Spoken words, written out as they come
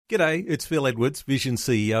G'day, it's Phil Edwards, Vision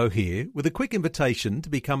CEO here, with a quick invitation to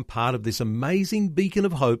become part of this amazing beacon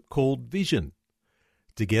of hope called Vision.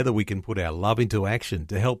 Together we can put our love into action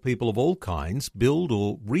to help people of all kinds build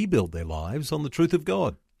or rebuild their lives on the truth of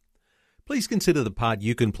God. Please consider the part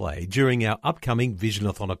you can play during our upcoming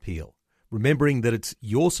Visionathon appeal, remembering that it's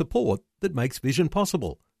your support that makes Vision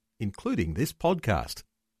possible, including this podcast.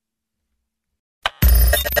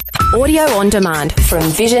 Audio on demand from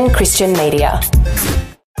Vision Christian Media.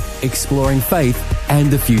 Exploring faith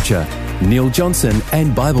and the future. Neil Johnson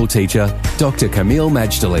and Bible teacher Dr. Kameel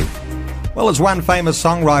Majdali. Well, as one famous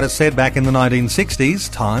songwriter said back in the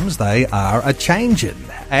 1960s, times they are a-changin'.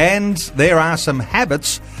 And there are some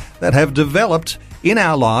habits that have developed in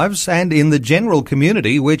our lives and in the general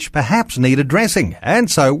community which perhaps need addressing.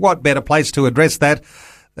 And so what better place to address that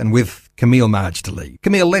than with Kameel Majdali.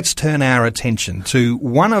 Kameel, let's turn our attention to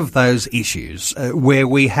one of those issues where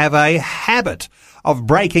we have a habit of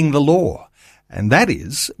breaking the law, and that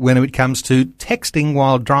is when it comes to texting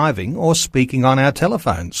while driving or speaking on our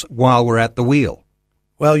telephones while we're at the wheel.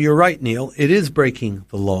 Well, you're right, Neil. It is breaking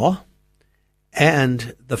the law,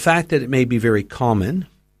 and the fact that it may be very common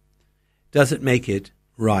doesn't make it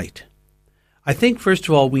right. I think, first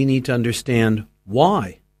of all, we need to understand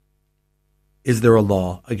why is there a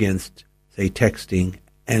law against, say, texting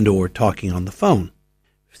and or talking on the phone.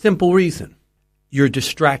 Simple reason. You're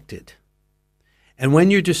distracted. And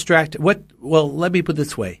when you're distracted, let me put it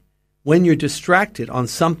this way. When you're distracted on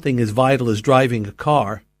something as vital as driving a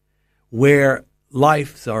car, where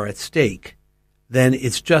lives are at stake, then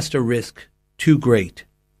it's just a risk too great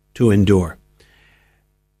to endure.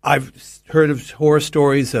 I've heard of horror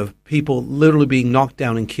stories of people literally being knocked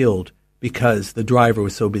down and killed because the driver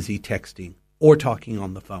was so busy texting or talking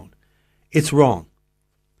on the phone. It's wrong.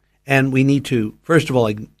 And we need to, first of all,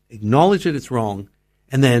 acknowledge that it's wrong,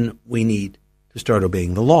 and then we need to start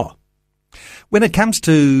obeying the law. When it comes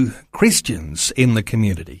to Christians in the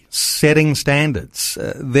community, setting standards,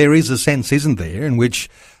 there is a sense, isn't there, in which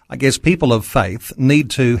I guess people of faith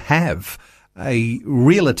need to have a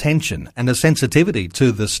real attention and a sensitivity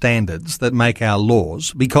to the standards that make our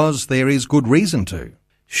laws, because there is good reason to.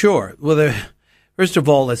 Sure. Well, first of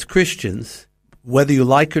all, as Christians, whether you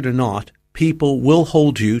like it or not, people will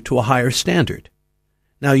hold you to a higher standard.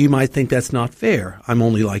 Now, you might think that's not fair. I'm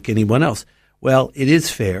only like anyone else. Well, it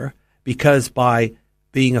is fair, because by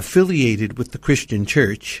being affiliated with the Christian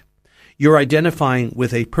church, you're identifying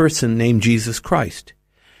with a person named Jesus Christ.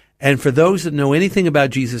 And for those that know anything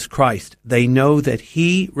about Jesus Christ, they know that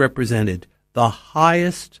he represented the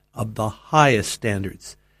highest of the highest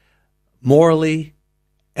standards, morally,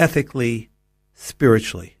 ethically,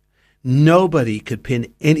 spiritually. Nobody could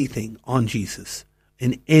pin anything on Jesus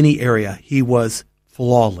in any area. He was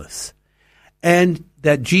flawless. And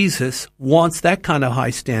that Jesus wants that kind of high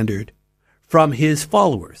standard from his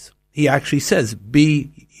followers. He actually says,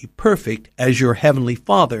 be perfect as your heavenly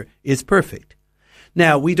Father is perfect.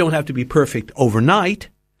 Now, we don't have to be perfect overnight,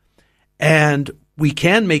 and we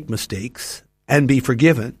can make mistakes and be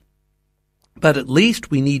forgiven, but at least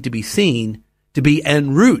we need to be seen to be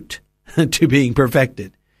en route to being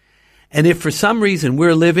perfected. And if for some reason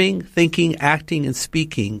we're living, thinking, acting, and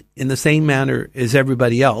speaking in the same manner as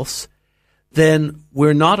everybody else, then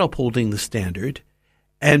we're not upholding the standard.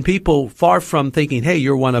 And people, far from thinking, hey,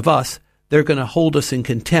 you're one of us, they're going to hold us in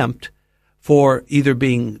contempt for either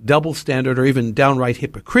being double standard or even downright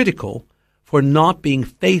hypocritical for not being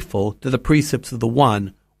faithful to the precepts of the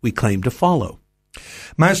one we claim to follow.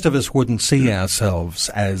 Most of us wouldn't see ourselves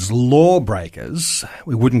as lawbreakers.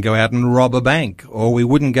 We wouldn't go out and rob a bank, or we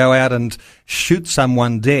wouldn't go out and shoot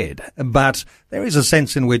someone dead. But there is a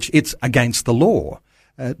sense in which it's against the law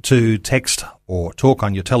to text or talk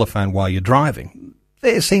on your telephone while you're driving.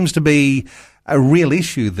 There seems to be a real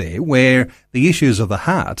issue there where the issues of the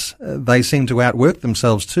heart, they seem to outwork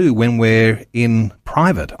themselves too when we're in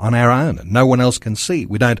private on our own and no one else can see.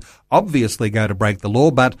 We don't obviously go to break the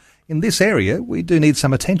law, but in this area we do need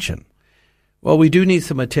some attention. Well, we do need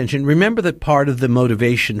some attention. Remember that part of the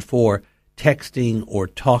motivation for texting or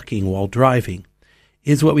talking while driving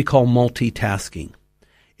is what we call multitasking.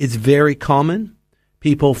 It's very common.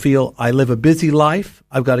 People feel, I live a busy life.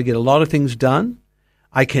 I've got to get a lot of things done.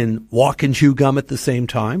 I can walk and chew gum at the same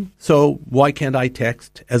time. So why can't I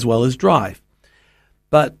text as well as drive?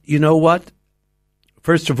 But you know what?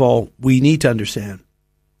 First of all, we need to understand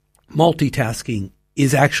multitasking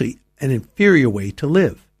is actually an inferior way to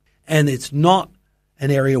live. And it's not an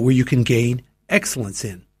area where you can gain excellence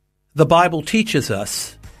in. The Bible teaches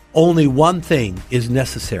us only one thing is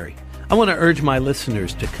necessary. I want to urge my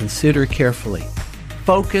listeners to consider carefully.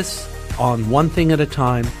 Focus on one thing at a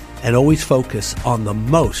time and always focus on the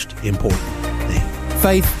most important thing.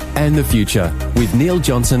 Faith and the Future with Neil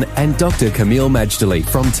Johnson and Dr. Camille Majdali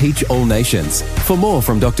from Teach All Nations. For more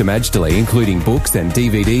from Dr. Majdali, including books and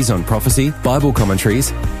DVDs on prophecy, Bible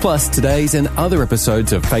commentaries, plus today's and other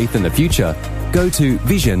episodes of Faith and the Future, go to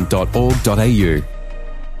vision.org.au.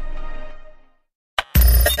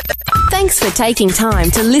 Thanks for taking time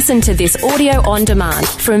to listen to this audio on demand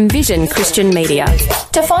from Vision Christian Media.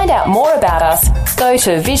 To find out more about us, go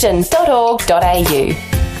to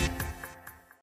vision.org.au.